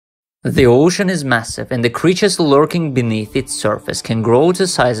The ocean is massive, and the creatures lurking beneath its surface can grow to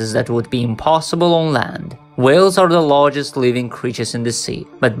sizes that would be impossible on land. Whales are the largest living creatures in the sea,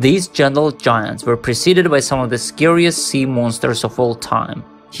 but these gentle giants were preceded by some of the scariest sea monsters of all time.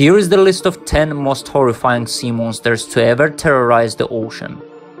 Here is the list of 10 most horrifying sea monsters to ever terrorize the ocean.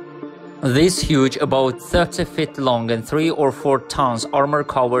 This huge, about 30 feet long and 3 or 4 tons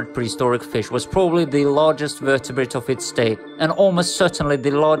armor-covered prehistoric fish was probably the largest vertebrate of its day and almost certainly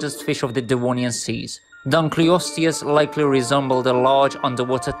the largest fish of the Devonian seas. Dunkleosteus likely resembled a large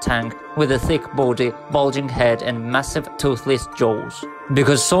underwater tank with a thick body, bulging head and massive toothless jaws.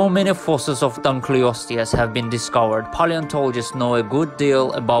 Because so many fossils of Dunkleosteus have been discovered, paleontologists know a good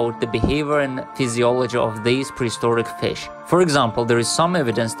deal about the behavior and physiology of these prehistoric fish. For example, there is some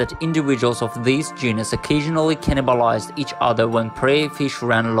evidence that individuals of this genus occasionally cannibalized each other when prey fish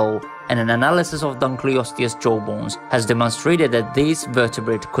ran low, and an analysis of Dunkleosteus jawbones has demonstrated that this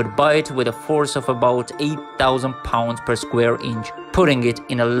vertebrate could bite with a force of about 8,000 pounds per square inch, putting it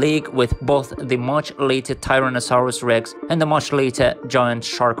in a league with both the much later Tyrannosaurus rex and the much later giant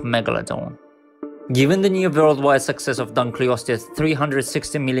shark Megalodon. Given the near worldwide success of Dunkleosteus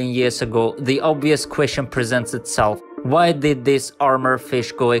 360 million years ago, the obvious question presents itself: why did this armor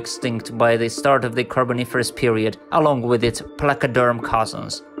fish go extinct by the start of the Carboniferous period, along with its placoderm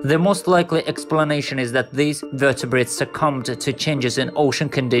cousins? The most likely explanation is that these vertebrates succumbed to changes in ocean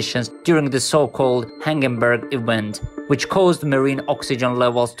conditions during the so-called Hangenberg event, which caused marine oxygen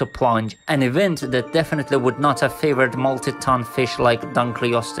levels to plunge, an event that definitely would not have favored multi-ton fish like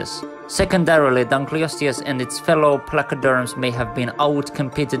Dunkleosteus. Secondarily, Dunkleosteus and its fellow placoderms may have been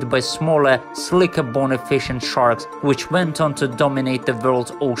outcompeted by smaller, slicker bony fish and sharks, which went on to dominate the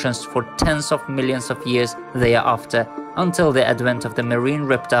world's oceans for tens of millions of years thereafter, until the advent of the marine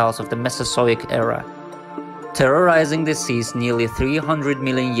reptiles of the Mesozoic era. Terrorizing the seas nearly 300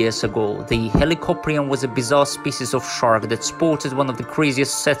 million years ago, the Helicoprion was a bizarre species of shark that sported one of the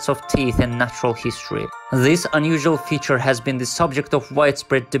craziest sets of teeth in natural history. This unusual feature has been the subject of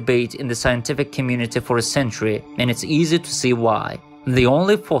widespread debate in the scientific community for a century, and it's easy to see why. The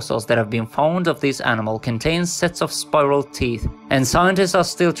only fossils that have been found of this animal contain sets of spiral teeth, and scientists are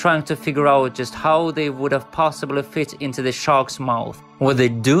still trying to figure out just how they would have possibly fit into the shark's mouth. What they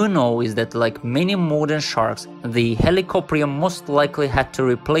do know is that, like many modern sharks, the Helicoprion most likely had to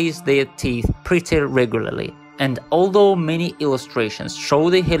replace their teeth pretty regularly. And although many illustrations show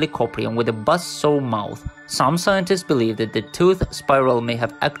the Helicoprion with a buzzsaw mouth, some scientists believe that the tooth spiral may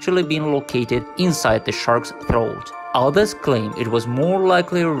have actually been located inside the shark's throat. Others claim it was more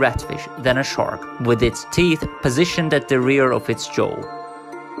likely a ratfish than a shark, with its teeth positioned at the rear of its jaw.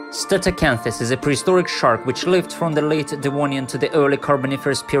 Stethacanthus is a prehistoric shark which lived from the late Devonian to the early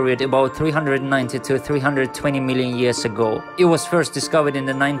Carboniferous period about 390 to 320 million years ago. It was first discovered in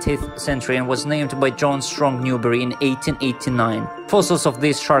the 19th century and was named by John Strong Newberry in 1889. Fossils of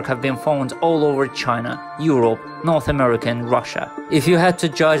this shark have been found all over China, Europe, North America and Russia. If you had to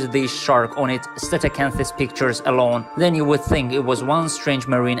judge this shark on its Stethacanthus pictures alone, then you would think it was one strange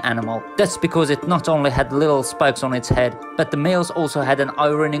marine animal. That's because it not only had little spikes on its head, but the males also had an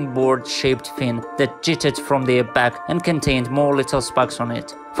ironing board-shaped fin that jutted from their back and contained more little spikes on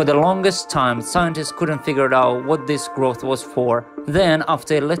it. For the longest time, scientists couldn't figure out what this growth was for. Then,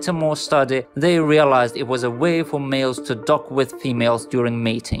 after a little more study, they realized it was a way for males to dock with females during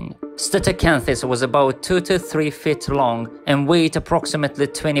mating. Stethacanthus was about 2 to 3 feet long and weighed approximately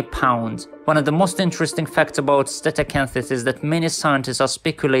 20 pounds. One of the most interesting facts about Stethacanthus is that many scientists are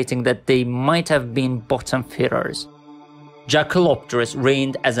speculating that they might have been bottom feeders. Jackalopterus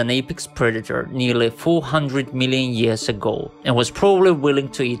reigned as an apex predator nearly 400 million years ago and was probably willing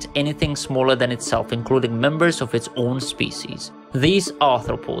to eat anything smaller than itself, including members of its own species. These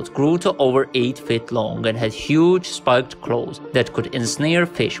arthropods grew to over 8 feet long and had huge spiked claws that could ensnare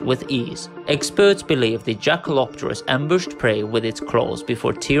fish with ease. Experts believe the Jackalopterus ambushed prey with its claws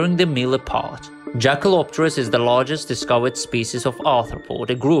before tearing the meal apart. Jackalopterus is the largest discovered species of arthropod,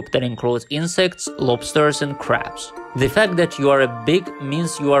 a group that includes insects, lobsters and crabs. The fact that you are big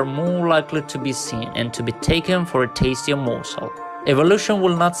means you are more likely to be seen and to be taken for a tastier morsel. Evolution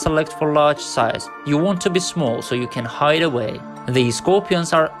will not select for large size. You want to be small so you can hide away. The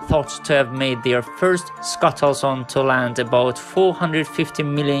scorpions are thought to have made their first scuttles onto land about 450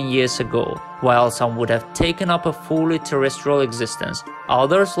 million years ago. While some would have taken up a fully terrestrial existence,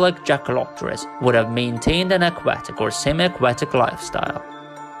 others, like Jackalopterus, would have maintained an aquatic or semi-aquatic lifestyle.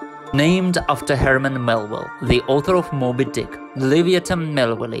 Named after Herman Melville, the author of Moby Dick, Leviathan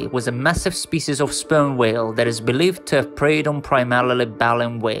melvillei was a massive species of sperm whale that is believed to have preyed on primarily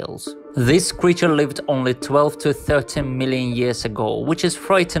baleen whales. This creature lived only 12 to 13 million years ago, which is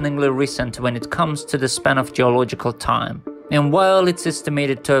frighteningly recent when it comes to the span of geological time. And while it's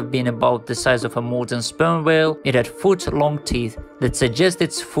estimated to have been about the size of a modern sperm whale, it had foot-long teeth that suggest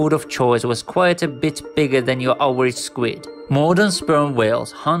its food of choice was quite a bit bigger than your average squid. Modern sperm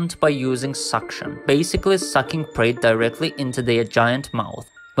whales hunt by using suction, basically sucking prey directly into their giant mouth.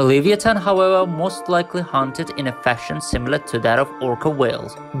 Leviathan, however, most likely hunted in a fashion similar to that of orca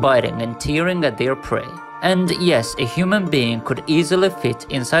whales, biting and tearing at their prey. And yes, a human being could easily fit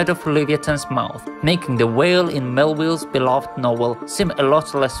inside of Leviathan's mouth, making the whale in Melville's beloved novel seem a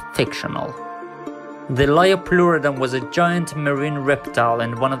lot less fictional. The Liopleurodon was a giant marine reptile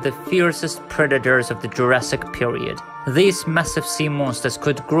and one of the fiercest predators of the Jurassic period. These massive sea monsters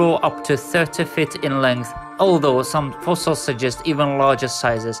could grow up to 30 feet in length, although some fossils suggest even larger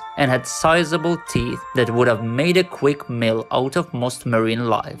sizes, and had sizable teeth that would have made a quick meal out of most marine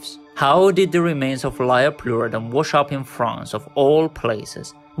lives. How did the remains of Liopleurodon wash up in France of all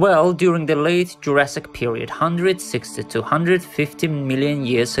places? Well, during the late Jurassic period, 160 to 150 million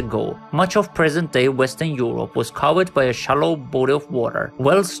years ago, much of present-day Western Europe was covered by a shallow body of water,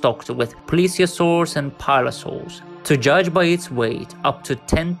 well stocked with plesiosaurs and pilosaurs. To judge by its weight, up to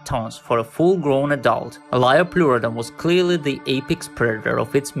 10 tons for a full-grown adult, Liopleurodon was clearly the apex predator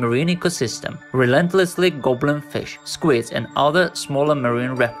of its marine ecosystem, relentlessly gobbling fish, squids and other smaller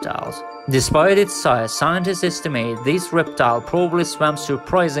marine reptiles. Despite its size, scientists estimate this reptile probably swam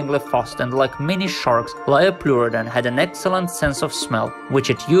surprisingly fast, and like many sharks, Liopleurodon had an excellent sense of smell,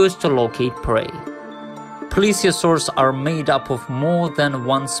 which it used to locate prey. Plesiosaurs are made up of more than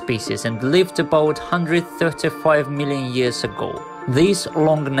one species and lived about 135 million years ago. These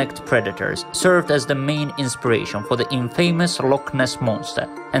long-necked predators served as the main inspiration for the infamous Loch Ness Monster,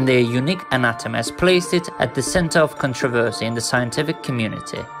 and their unique anatomy has placed it at the center of controversy in the scientific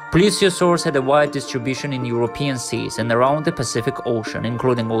community. Plesiosaurs had a wide distribution in European seas and around the Pacific Ocean,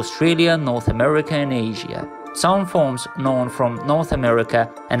 including Australia, North America and Asia. Some forms known from North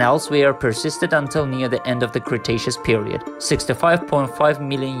America and elsewhere persisted until near the end of the Cretaceous period, 65.5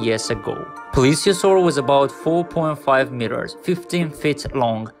 million years ago. Plesiosaur was about 4.5 meters, 15 feet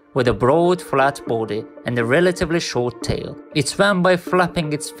long, with a broad, flat body and a relatively short tail. It swam by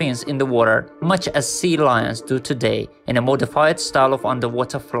flapping its fins in the water, much as sea lions do today, in a modified style of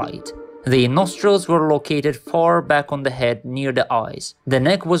underwater flight. The nostrils were located far back on the head near the eyes. The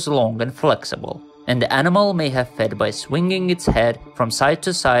neck was long and flexible, and the animal may have fed by swinging its head from side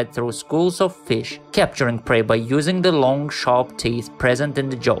to side through schools of fish, capturing prey by using the long, sharp teeth present in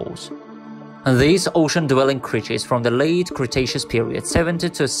the jaws. These ocean-dwelling creatures from the late Cretaceous period, 70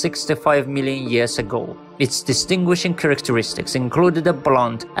 to 65 million years ago. Its distinguishing characteristics included a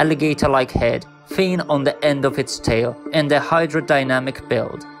blunt, alligator-like head, fin on the end of its tail, and a hydrodynamic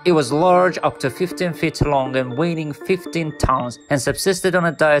build. It was large, up to 15 feet long and weighing 15 tons, and subsisted on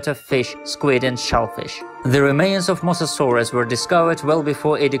a diet of fish, squid and shellfish. The remains of Mosasaurus were discovered well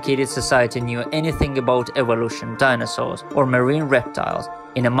before educated society knew anything about evolution, dinosaurs, or marine reptiles,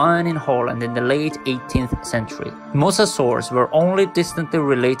 in a mine in Holland in the late 18th century. Mosasaurs were only distantly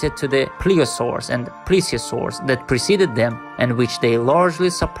related to the plesiosaurs and plesiosaurs that preceded them, and which they largely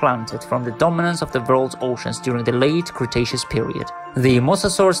supplanted from the dominance of the world's oceans during the late Cretaceous period. The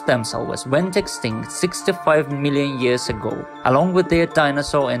mosasaurs themselves went extinct 65 million years ago, along with their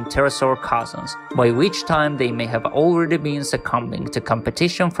dinosaur and pterosaur cousins, by which time they may have already been succumbing to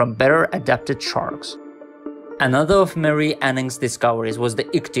competition from better adapted sharks. Another of Mary Anning's discoveries was the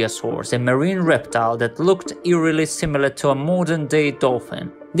ichthyosaurs, a marine reptile that looked eerily similar to a modern-day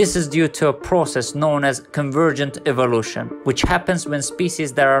dolphin. This is due to a process known as convergent evolution, which happens when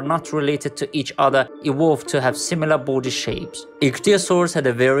species that are not related to each other evolve to have similar body shapes. Ichthyosaurs had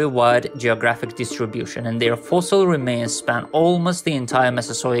a very wide geographic distribution, and their fossil remains span almost the entire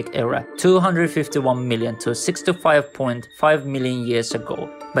Mesozoic era, 251 million to 65.5 million years ago,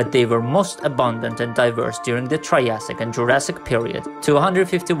 but they were most abundant and diverse during the Triassic and Jurassic period,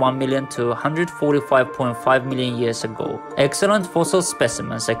 251 million to 145.5 million years ago. Excellent fossil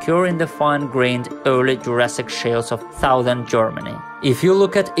specimens occur in the fine-grained early Jurassic shales of southern Germany. If you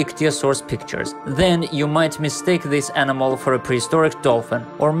look at ichthyosaurs pictures, then you might mistake this animal for a prehistoric dolphin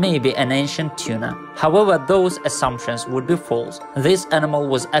or maybe an ancient tuna. However, those assumptions would be false. This animal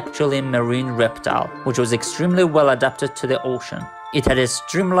was actually a marine reptile, which was extremely well adapted to the ocean. It had a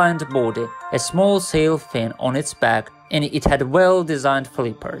streamlined body, a small sail fin on its back, and it had well-designed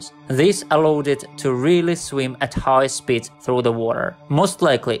flippers. This allowed it to really swim at high speeds through the water. Most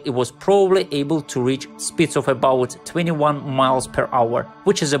likely, it was probably able to reach speeds of about 21 miles per hour,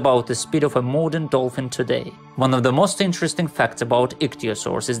 which is about the speed of a modern dolphin today. One of the most interesting facts about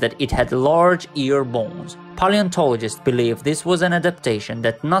ichthyosaurs is that it had large ear bones. Paleontologists believe this was an adaptation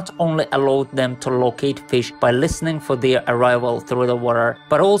that not only allowed them to locate fish by listening for their arrival through the water,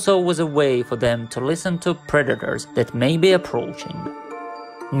 but also was a way for them to listen to predators that may be approaching.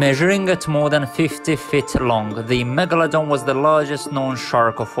 Measuring at more than 50 feet long, the megalodon was the largest known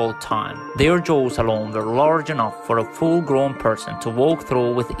shark of all time. Their jaws alone were large enough for a full-grown person to walk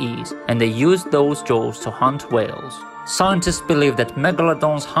through with ease, and they used those jaws to hunt whales. Scientists believe that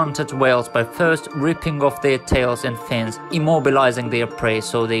megalodons hunted whales by first ripping off their tails and fins, immobilizing their prey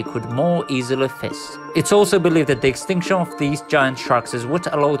so they could more easily feast. It's also believed that the extinction of these giant sharks is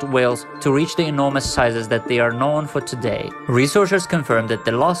what allowed whales to reach the enormous sizes that they are known for today. Researchers confirm that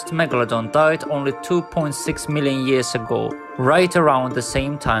the last megalodon died only 2.6 million years ago, right around the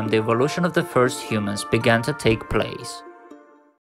same time the evolution of the first humans began to take place.